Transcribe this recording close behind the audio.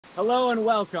Hello and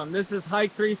welcome. This is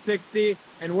Hike360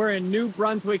 and we're in New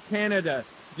Brunswick, Canada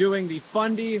doing the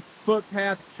Fundy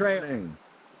Footpath Trail.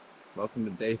 Welcome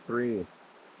to day 3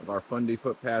 of our Fundy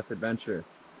Footpath Adventure.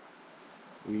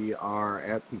 We are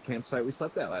at the campsite we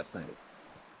slept at last night.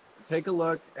 Take a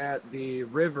look at the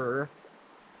river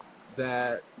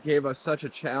that gave us such a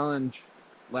challenge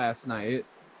last night.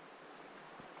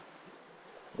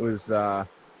 It was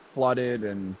flooded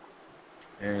and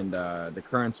the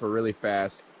currents were really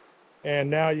fast.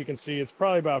 And now you can see it's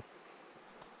probably about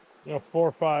 4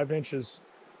 or 5 inches,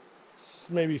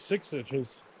 maybe 6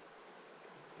 inches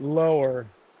lower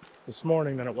this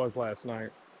morning than it was last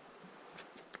night.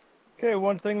 Okay,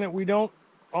 one thing that we don't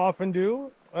often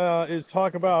do is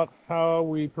talk about how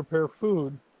we prepare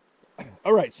food.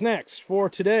 All right, snacks for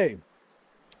today.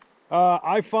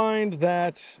 I find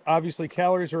that obviously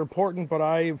calories are important, but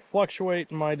I fluctuate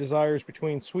in my desires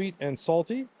between sweet and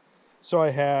salty. So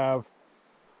I have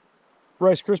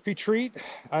Rice Krispie treat,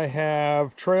 I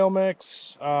have trail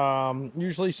mix,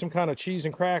 usually some kind of cheese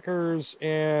and crackers,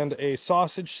 and a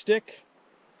sausage stick.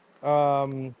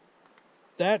 That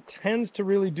tends to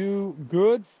really do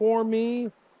good for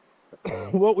me.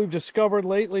 What we've discovered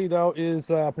lately, though, is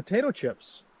potato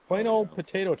chips. Plain old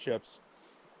potato chips.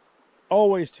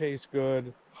 Always taste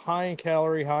good, high in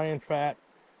calorie, high in fat,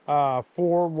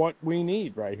 for what we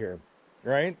need right here,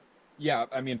 right? Yeah,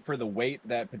 I mean, for the weight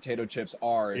that potato chips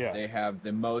are, Yeah. they have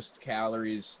the most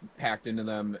calories packed into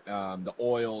them. The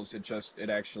oils,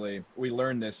 we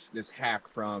learned this hack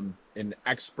from an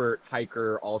expert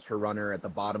hiker, ultra runner at the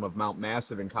bottom of Mount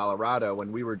Massive in Colorado.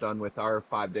 When we were done with our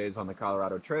 5 days on the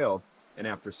Colorado Trail, and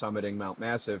after summiting Mount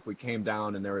Massive, we came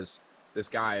down and there was this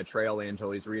guy, a trail angel.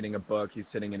 He's reading a book. He's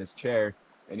sitting in his chair,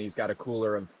 and he's got a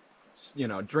cooler of,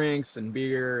 drinks and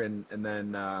beer and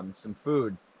then some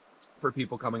food for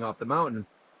people coming off the mountain.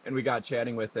 And we got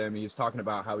chatting with him. He was talking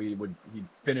about how he'd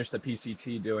finish the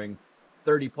PCT doing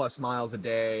 30 plus miles a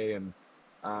day, and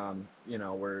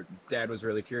where Dad was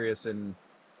really curious in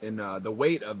the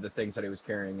weight of the things that he was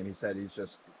carrying, and he said he's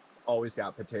always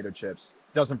got potato chips.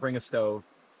 Doesn't bring a stove.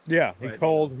 Yeah, he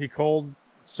cold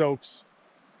soaks,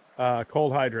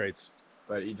 cold hydrates.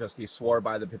 But he swore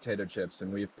by the potato chips,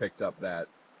 and we've picked up that,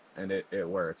 and it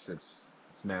works. It's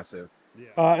massive.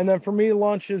 Yeah. And then for me,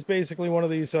 lunch is basically one of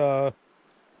these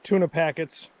tuna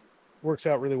packets. Works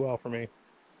out really well for me.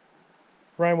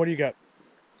 Ryan, what do you got?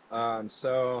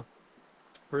 So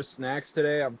for snacks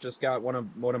today, I've just got one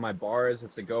of my bars.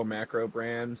 It's a Go Macro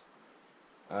brand.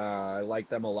 I like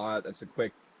them a lot. That's a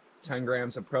quick 10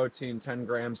 grams of protein, 10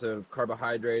 grams of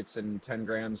carbohydrates, and 10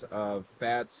 grams of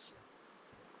fats.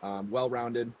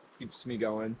 Well-rounded, keeps me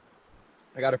going.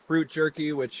 I got a fruit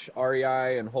jerky, which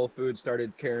REI and Whole Foods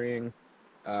started carrying.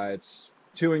 It's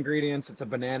 2 ingredients. It's a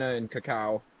banana and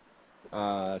cacao.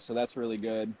 So that's really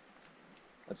good.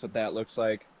 That's what that looks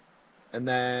like. And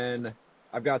then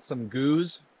I've got some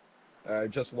goos,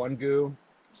 just one goo.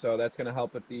 So that's going to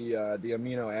help with the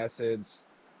amino acids.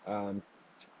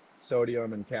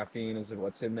 Sodium and caffeine is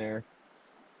what's in there.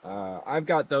 I've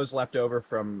got those left over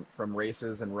from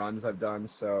races and runs I've done,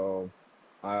 so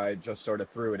I just sort of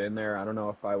threw it in there. I don't know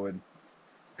if I would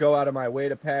go out of my way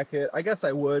to pack it. I guess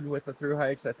I would with the through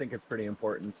hikes. I think it's pretty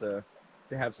important to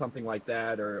have something like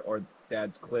that, or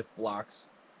Dad's cliff blocks.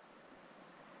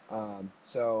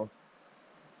 So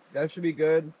that should be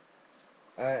good.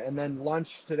 And then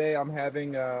lunch today,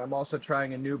 I'm also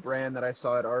trying a new brand that I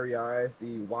saw at REI,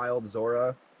 the Wild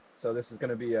Zora. So this is going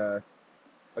to be a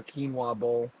quinoa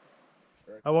bowl.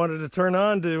 I wanted to turn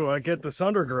on to get this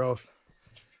undergrowth.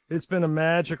 It's been a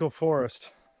magical forest.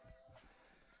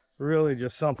 Really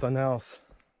just something else.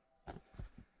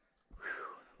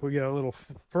 We got little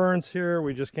ferns here.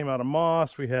 We just came out of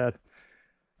moss. We had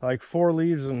like 4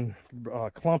 leaves and a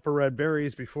clump of red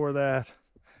berries before that.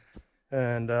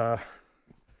 And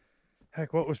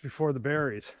heck, what was before the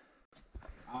berries?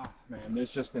 Ah, man,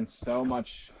 there's just been so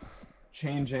much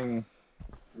changing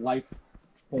life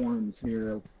forms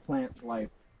here, plant life.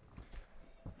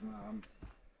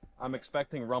 I'm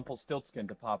expecting Rumpelstiltskin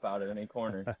to pop out at any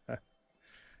corner.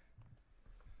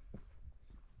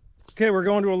 Okay, we're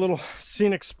going to a little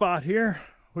scenic spot here.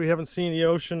 We haven't seen the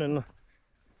ocean in a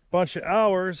bunch of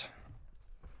hours.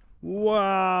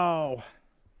 Wow.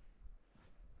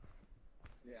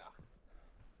 Yeah.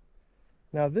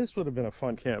 Now this would have been a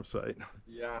fun campsite.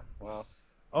 Yeah, well.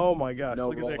 Oh my gosh, No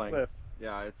look at that rolling. cliff.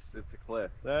 Yeah, it's a cliff.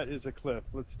 That is a cliff.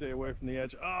 Let's stay away from the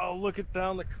edge. Oh, look at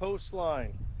down the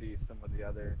coastline. See some of the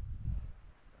other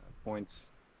points.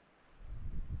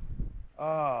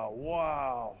 Oh,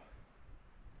 wow.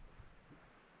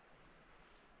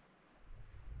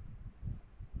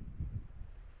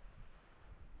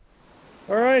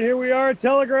 All right, here we are at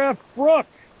Telegraph Brook.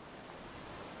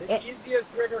 The easiest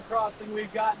river crossing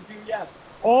we've gotten to yet.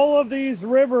 All of these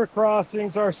river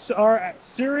crossings are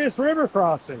serious river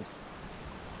crossings.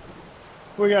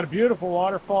 We got a beautiful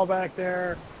waterfall back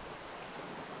there.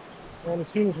 And as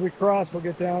soon as we cross, we'll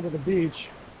get down to the beach.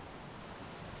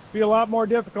 Be a lot more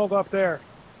difficult up there.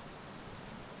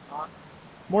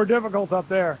 More difficult up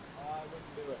there. I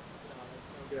wouldn't do it. No,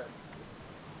 that's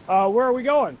no good. Where are we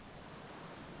going?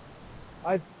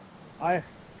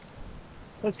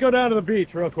 Let's go down to the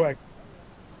beach real quick.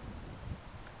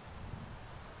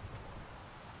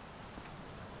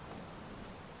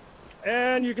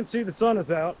 And you can see the sun is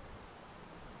out.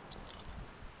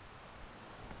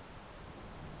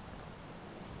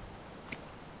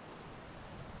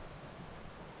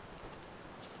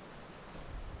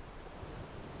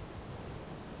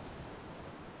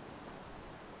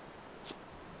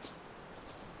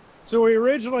 So we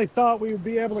originally thought we would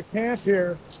be able to camp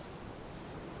here.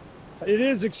 It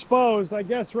is exposed, I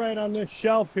guess right on this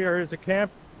shelf here is a camp,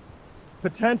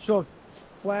 potential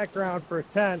flat ground for a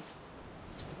tent.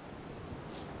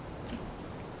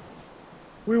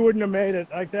 We wouldn't have made it.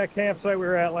 Like that campsite we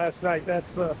were at last night, that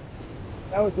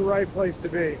was the right place to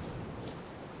be.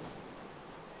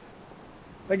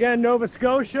 Again, Nova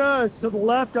Scotia is to the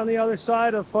left on the other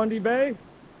side of Fundy Bay.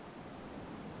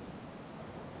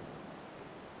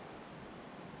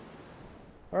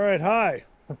 All right, hi.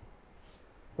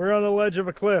 We're on the ledge of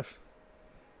a cliff.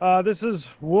 This is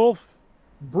Wolf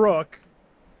Brook,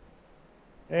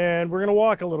 and we're gonna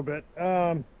walk a little bit,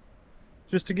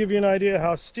 just to give you an idea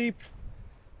how steep.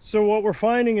 So what we're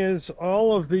finding is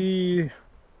all of the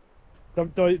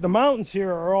mountains here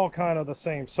are all kind of the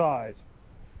same size,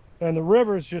 and the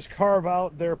rivers just carve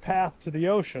out their path to the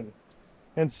ocean.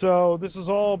 And so this is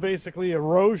all basically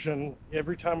erosion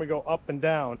every time we go up and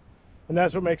down. And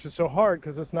that's what makes it so hard,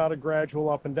 because it's not a gradual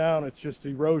up and down, it's just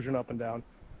erosion up and down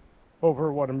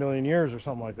over, what, 1,000,000 years or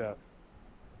something like that.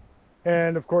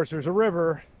 And of course there's a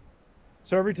river,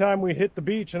 so every time we hit the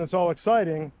beach and it's all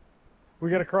exciting, we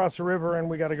got to cross the river and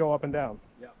we got to go up and down.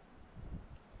 Yeah.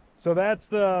 So that's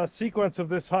the sequence of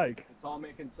this hike. It's all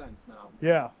making sense now.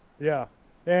 Yeah, yeah.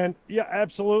 And yeah,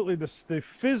 absolutely, the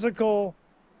physical,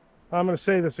 I'm going to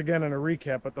say this again in a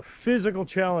recap, but the physical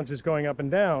challenge is going up and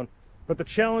down. But the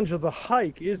challenge of the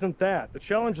hike isn't that. The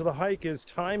challenge of the hike is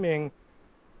timing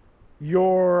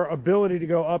your ability to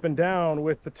go up and down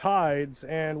with the tides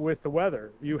and with the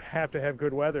weather. You have to have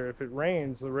good weather. If it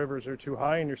rains, the rivers are too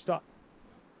high and you're stuck.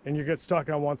 And you get stuck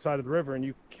on one side of the river and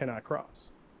you cannot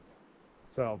cross.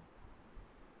 So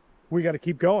we got to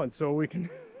keep going so we can,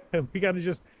 we got to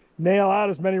just nail out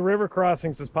as many river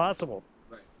crossings as possible.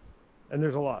 Right. And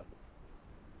there's a lot.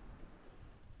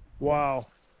 Wow.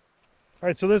 All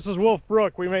right, so this is Wolf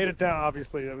Brook. We made it down.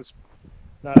 Obviously, it was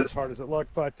not as hard as it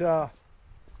looked, but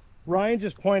Ryan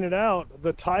just pointed out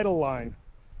the tidal line.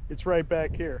 It's right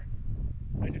back here.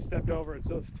 I just stepped over it.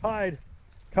 So the tide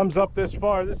comes up this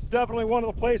far. This is definitely one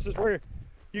of the places where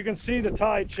you can see the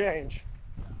tide change.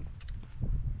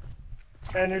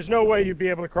 And there's no way you'd be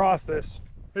able to cross this.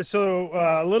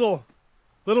 So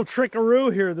little trickaroo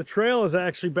here. The trail is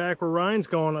actually back where Ryan's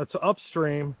going. It's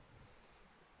upstream.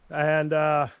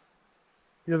 And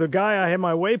you know, the guy I had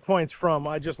my waypoints from,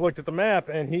 I just looked at the map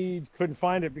and he couldn't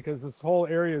find it because this whole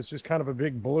area is just kind of a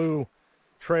big blue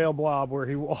trail blob where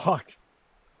he walked.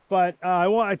 But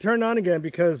I turned on again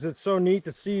because it's so neat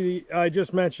to see. I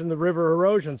just mentioned the river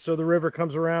erosion. So the river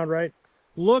comes around, right?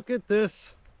 Look at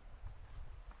this,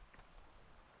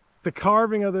 the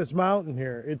carving of this mountain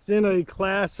here. It's in a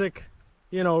classic,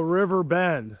 you know, river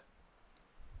bend.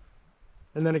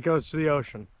 And then it goes to the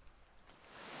ocean.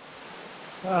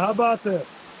 How about this?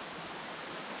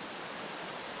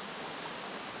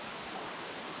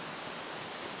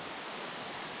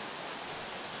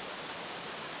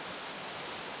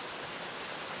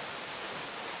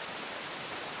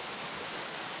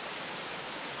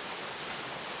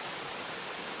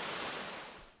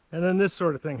 And then this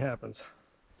sort of thing happens.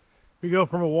 We go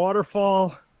from a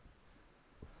waterfall.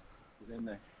 Get in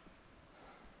there.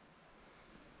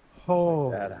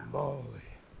 Holy moly.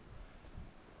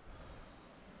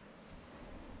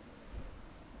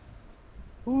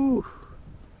 Ooh.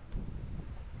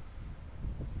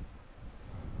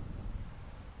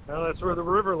 Now that's where the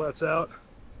river lets out.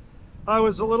 I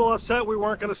was a little upset we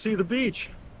weren't going to see the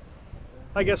beach.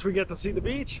 I guess we get to see the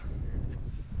beach.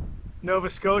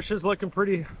 Nova Scotia's looking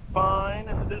pretty fine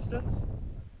in the distance.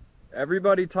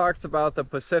 Everybody talks about the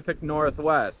Pacific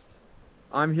Northwest.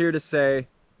 I'm here to say,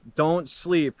 don't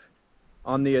sleep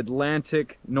on the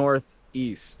Atlantic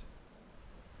Northeast.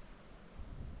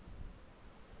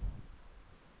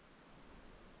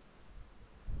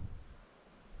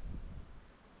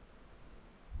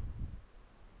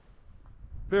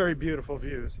 Very beautiful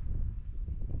views.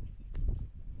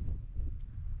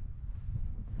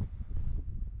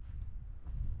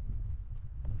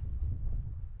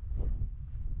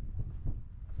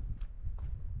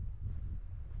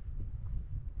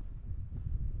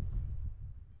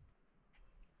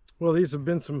 Well, these have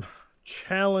been some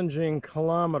challenging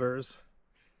kilometers.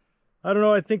 I don't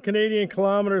know, I think Canadian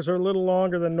kilometers are a little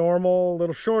longer than normal, a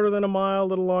little shorter than a mile, a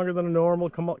little longer than a normal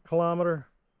kilometer.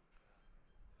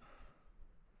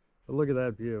 But look at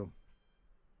that view.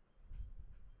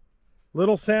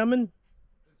 Little salmon?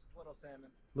 This is little salmon.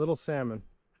 Little salmon.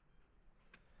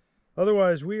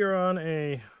 Otherwise, we are on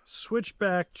a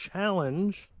switchback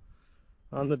challenge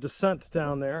on the descent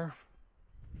down there.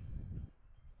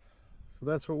 So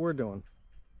that's what we're doing.